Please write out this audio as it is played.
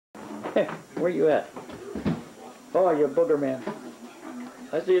Where you at? Oh, you're a booger man.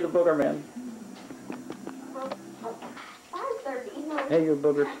 I see the booger man. Hey, you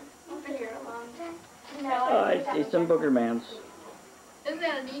boogers. Oh, I see some booger mans. Isn't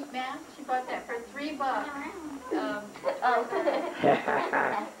that a neat mask? She bought that for $3.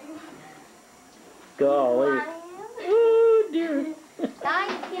 Golly. Oh, dear.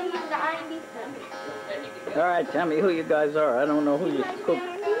 All right, tell me who you guys are. I don't know who you... Who.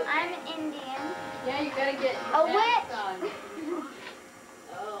 I'm an Indian. Yeah, you gotta get A mask witch. on.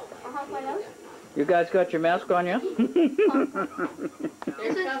 Oh. You guys got your mask on, yeah? This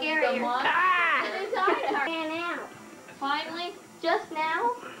is scary. Finally? Just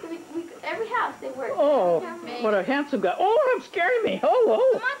now? Every house they work. Oh, what a handsome guy. Oh, I'm scaring me. Oh,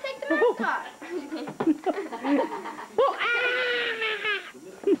 oh. Come on, take the mask off. Oh, ah.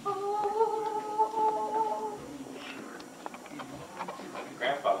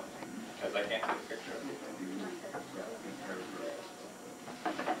 Grandpa, because I can't take a picture of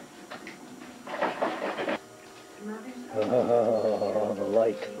Oh, the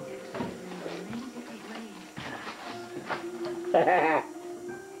light.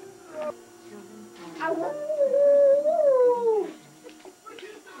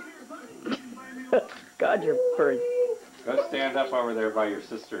 God, you're furry. Go stand up over there by your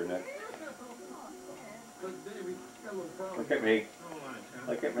sister, Nick. Look at me.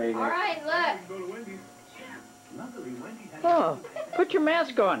 Look at me, Nick. All right, look. Oh, put your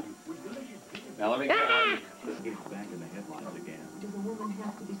mask on. Now let me get one. Back in the headlines again. Does a woman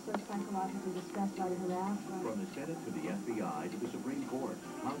have to be so psychologically distressed by harassment? From the Senate to the FBI to the Supreme Court,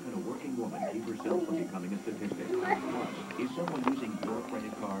 how can a working woman keep herself from becoming a statistic? Plus, is someone using your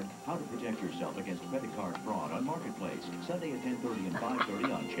credit card? How to protect yourself against credit card fraud on Marketplace. Sunday at 10:30 and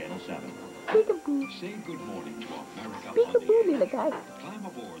 5:30 on Channel 7. Peekaboo. Say good morning to America. Peekaboo, little guy. Climb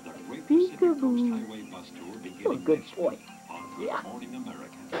aboard the Great Pacific Coast Highway bus tour beginning Oh, good next boy. week on Good Morning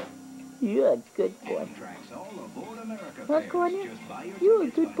America. You're a good boy. Tracks all aboard America. Well, Corner, you're a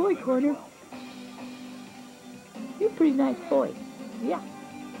good boy, Corner. You're a pretty nice boy. Yeah.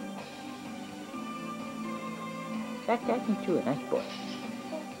 In fact, I think you're a nice boy.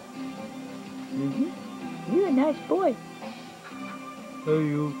 Mm-hmm. You're a nice boy. Hey,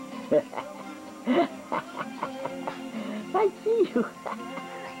 you. I see you.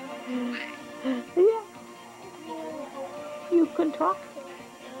 Yeah. You can talk.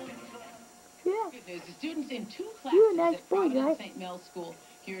 Yeah. There's the students in 2 classes You're a nice at boy, Providence guy. St. Mel's School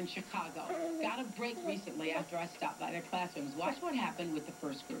here in Chicago. Got a break recently after I stopped by their classrooms. Watch what happened with the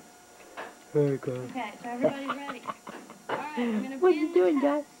first group. Hey, guys. Okay, so everybody's ready. All right, I'm gonna What you doing,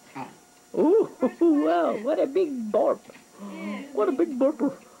 guys? Ooh, wow, what a big burp. What a big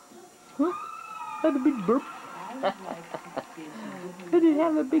burper. Huh? Had a big burp. I didn't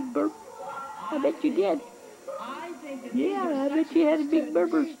have a big burp. I bet you did. Yeah, I bet you had a big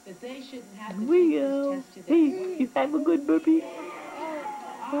burper. We go. Hey, you have a good burpee?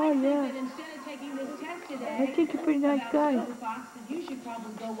 Oh, yeah. I think you're a pretty nice guy. You should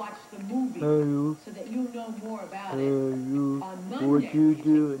probably go watch the movie Hello. so that you'll know more about it. Hello. On Monday. What you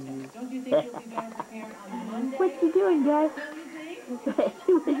doing? Don't you think you'll be better prepared on Monday? What you doing, guys?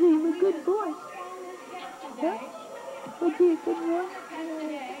 You're a good boy. Huh? What you good boy?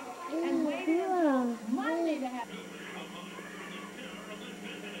 Yeah. Monday to have...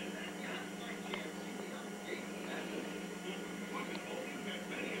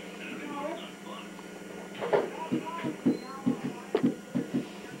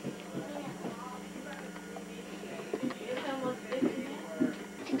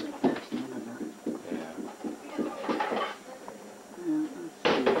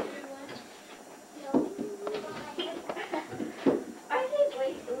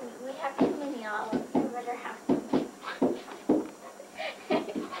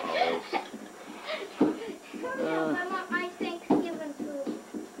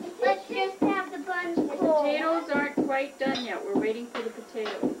 Done yet. We're waiting for the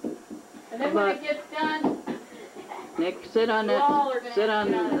potatoes. And then when it gets done, Nick, sit on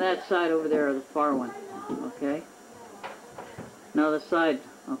that side over there, the far one. Okay? No, the side.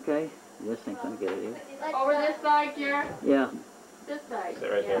 Okay? This ain't gonna get it either. over this side, Garrett. Yeah. This side.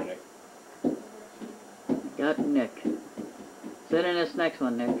 Sit right there, Nick. Got Nick. Sit in this next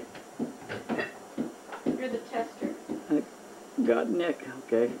one, Nick. You're the tester. Got Nick.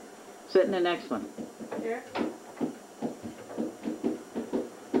 Okay. Sit in the next one. Here.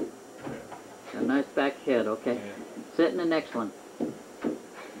 A nice back head, okay? Sit in the next one.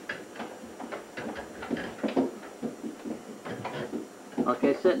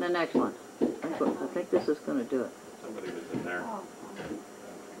 Okay, sit in the next one. I think this is going to do it. Somebody was in there.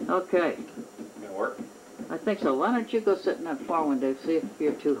 Okay, Gonna work? I think so. Why don't you go sit in that far one, Dave? See if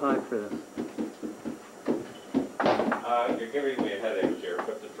you're too high for this. You're giving me a headache here.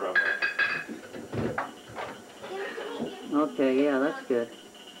 Put the drum up. Okay, yeah, that's good.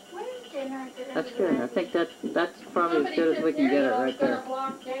 That's good. I think that's probably as good as we can get it right there.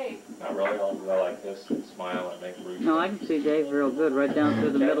 Not really. I'll go like this and smile and make room. No, I can see Dave real good right down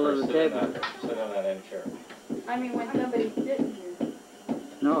through the middle of the table. Sit on that end chair. I mean, when somebody's sitting here.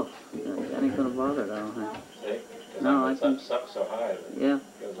 No, that ain't gonna bother it, I don't think. See? 'Cause No, it's up so high that Yeah,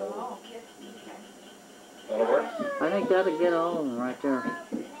 it goes over. That'll work? I think that'll get all of them right there.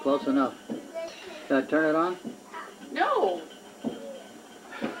 Close enough. Should I turn it on? No!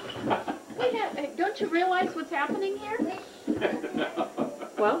 Don't you realize what's happening here? No.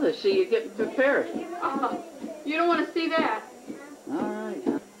 Well, they see you getting prepared. You don't want to see that. All right.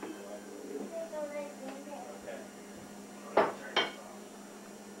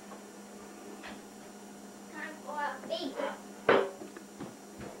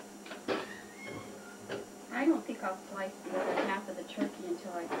 I don't think I'll slice the other half of the turkey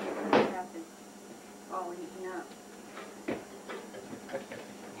until I see it comes half is all eaten up.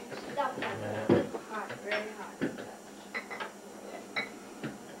 Hot, very hot.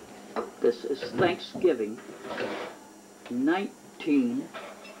 This is Thanksgiving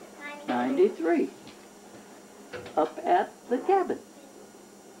 1993. Up at the cabin.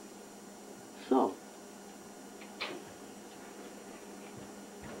 So.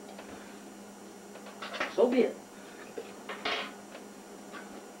 So be it.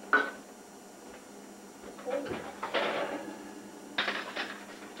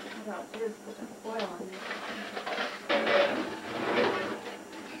 What I'll do is put some oil on this.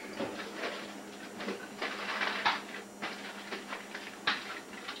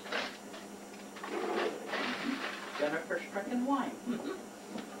 Jennifer stricken wine.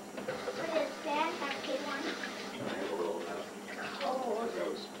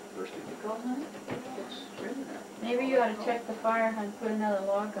 Maybe you ought to check the fire and put another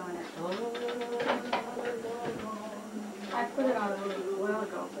log on it. I put it on a little while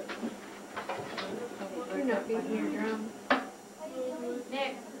ago, but you're not beating your drum.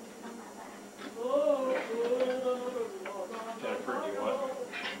 Nick. Jennifer, do you want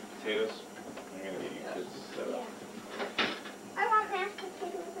potatoes? I'm gonna get you kids set up. I want mashed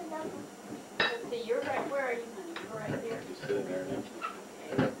potatoes and double. Let's see, you're right. Where are you, honey? You're right here. You sit in there now.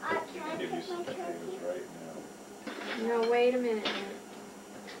 Can I Give you put some my potatoes turkey? right now. No, wait a minute.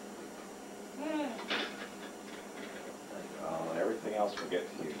 Everything else will get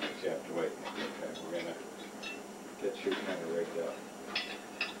to you, but you have to wait. Okay, we're gonna get you kind of rigged up.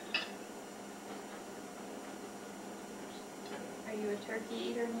 Are you a turkey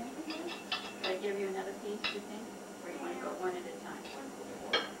eater, Nick? Should I give you another piece, you think? Or you want to go one at a time?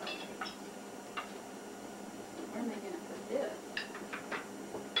 Where am I going to put this?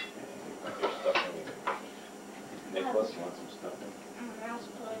 Put your stuffing in. Nicholas, you want some stuffing?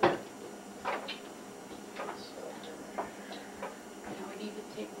 Now we need to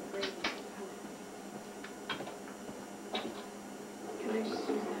take the gravy. Can I just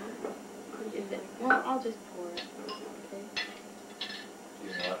use that? Is it? Well, I'll just pour it. Okay.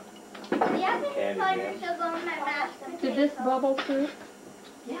 You want The other candy butter yams? should go in my mashed potatoes. Did this bubble through?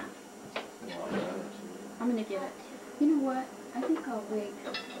 You want that or I'm going to get it. You know what? I think I'll wait.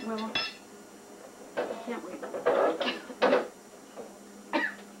 Well, I can't wait.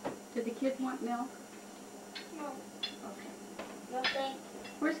 Did the kids want milk? No, Okay. no thanks.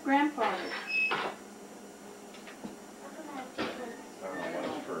 Where's Grandfather? I'm gonna have two plates. I don't know,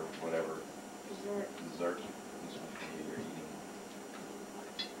 one's for whatever Dessert. dessert. This one's for you're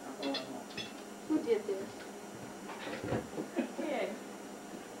eating. Who did this? Kid.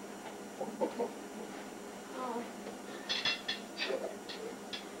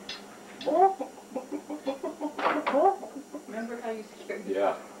 Remember how you scared me?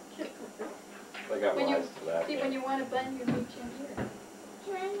 Yeah, I got When you- wise to that. See, when you want a bun, you reach in here.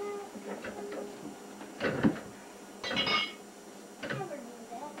 Can I not? Never knew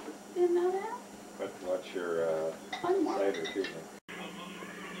that. Didn't know that? What's your Fun one. cider too, Nick?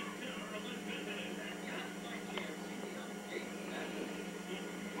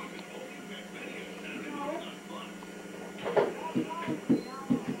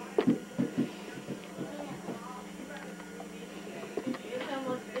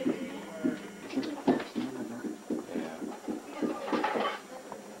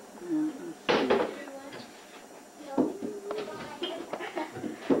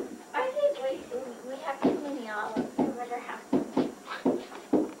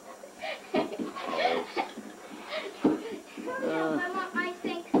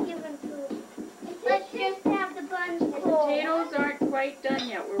 quite done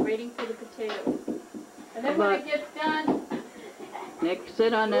yet. We're waiting for the potatoes. And then when it gets done, Nick,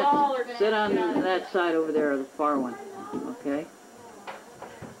 sit on you all are that. gonna Sit have on to get on that side over there, the far one. Okay.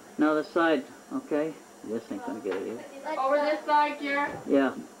 No, the side. Okay. This ain't gonna get it either. over this side, Garrett.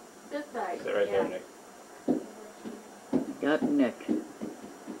 Yeah. This side. Sit right there, Yeah. Nick. Got Nick.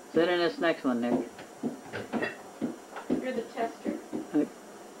 Sit in this next one, Nick. You're the tester.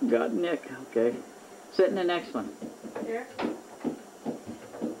 Got Nick. Okay. Sit in the next one. Here.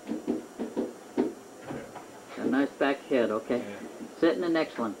 Got a nice back head. Okay. Sit in the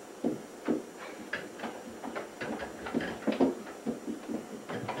next one.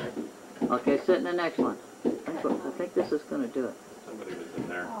 Okay, sit in the next one. I think this is going to do it. Somebody was in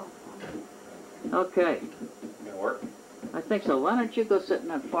there. Okay, Gonna work? I think so. Why don't you go sit in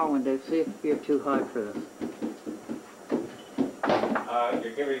that far one, Dave? See if you're too high for this.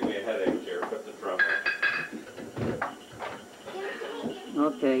 You're giving me a headache, Jared. Put the drum in.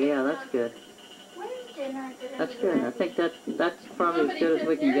 Okay, yeah, that's good. When's dinner? That's good. I think that's probably as good as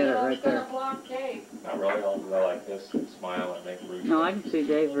we can get it right there. Block Dave. Not really. I'll go like this and smile and make rude. No, I can see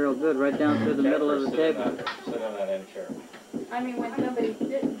Dave real good right down through the middle of the table. Sit on that end chair. I mean, when somebody's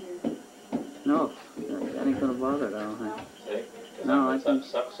sitting here. No, that ain't going to bother it, I don't think. See? 'Cause No, it's I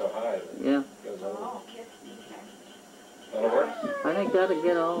up so high that Yeah, it goes over. That'll work? I think that'll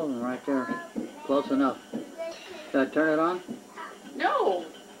get all of them right there. Close enough. Should I turn it on? No.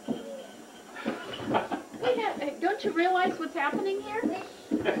 Don't you realize what's happening here?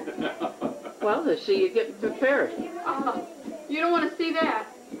 Well, they see you getting prepared. You don't want to see that.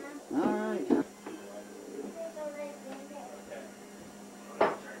 All right.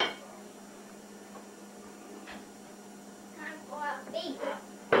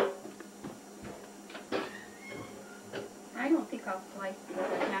 I don't think I'll slice the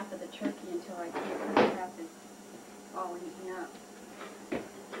other half of the turkey until I see the other half is all eaten up.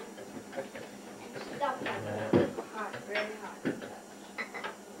 Hot, very hot.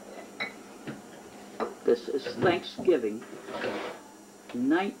 This is Thanksgiving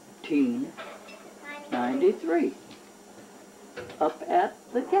 1993 up at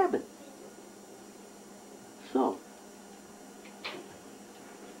the cabin. So,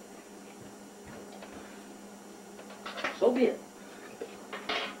 so be it.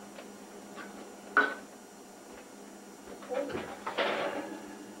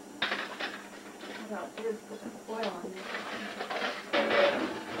 What I'll do is put some oil on this.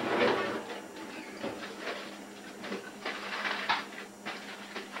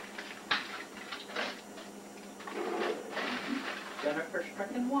 Jennifer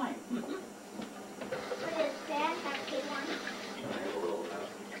struck in wine. What is that? Happy one.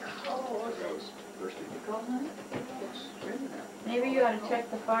 Maybe you ought to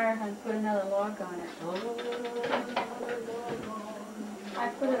check the fire and put another log on it. I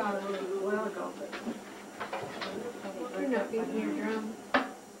put it on a little while ago, but you're not beating your drum.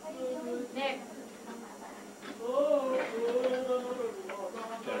 Nick.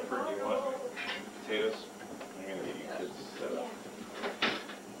 Jennifer, do you want potatoes? I'm gonna get you kids set up.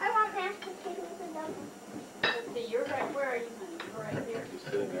 I want mashed potatoes and double. Let's see, you're right. Where are you, honey? You're right here. You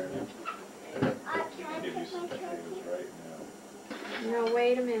sit in there now. Can I Give you put some my potatoes turkey? right now. No,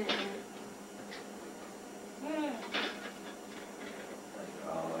 wait a minute.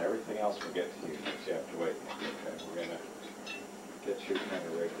 Everything else will get to you, but you have to wait. Okay, we're gonna get you kind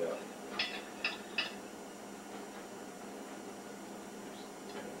of rigged up.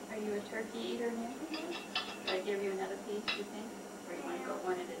 Are you a turkey eater, Nick? Should I give you another piece, you think? Or you want to go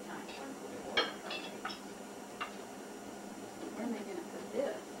one at a time? Where am I going to put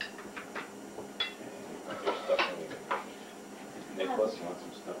this? Put your stuffing in. Nicholas, you want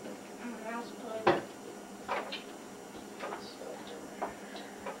some stuffing?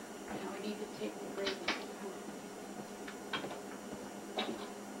 Now we need to take the gravy.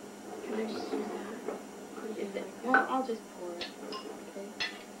 Can I just use that? Is it? Well, I'll just pour it. Okay.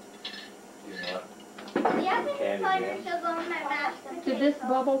 You know what? Do you have any Candy butter yams? sugar on my mashed potatoes? Did this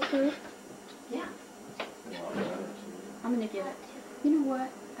bubble too? Yeah. You want one or two? I'm going to get it. You know what?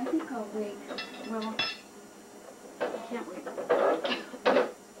 I think I'll wait. Well, I can't wait.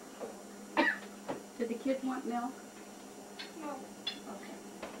 Did the kids want milk? No. Okay.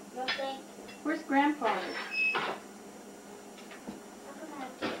 No thanks. Where's Grandfather?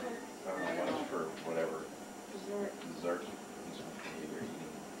 One for whatever Dessert. dessert. This one you're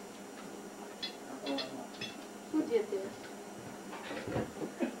eating. Who did this?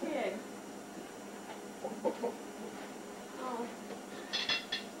 Kid.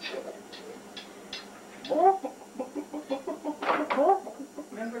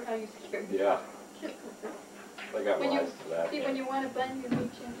 Remember how you scared me? Yeah. But I got When you, wise to that. see, yeah. when you want to blend, you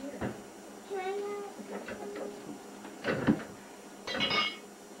reach in here. Can I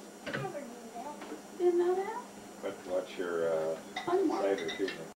never do that. Didn't know that? But what's your Unmarked. cider too?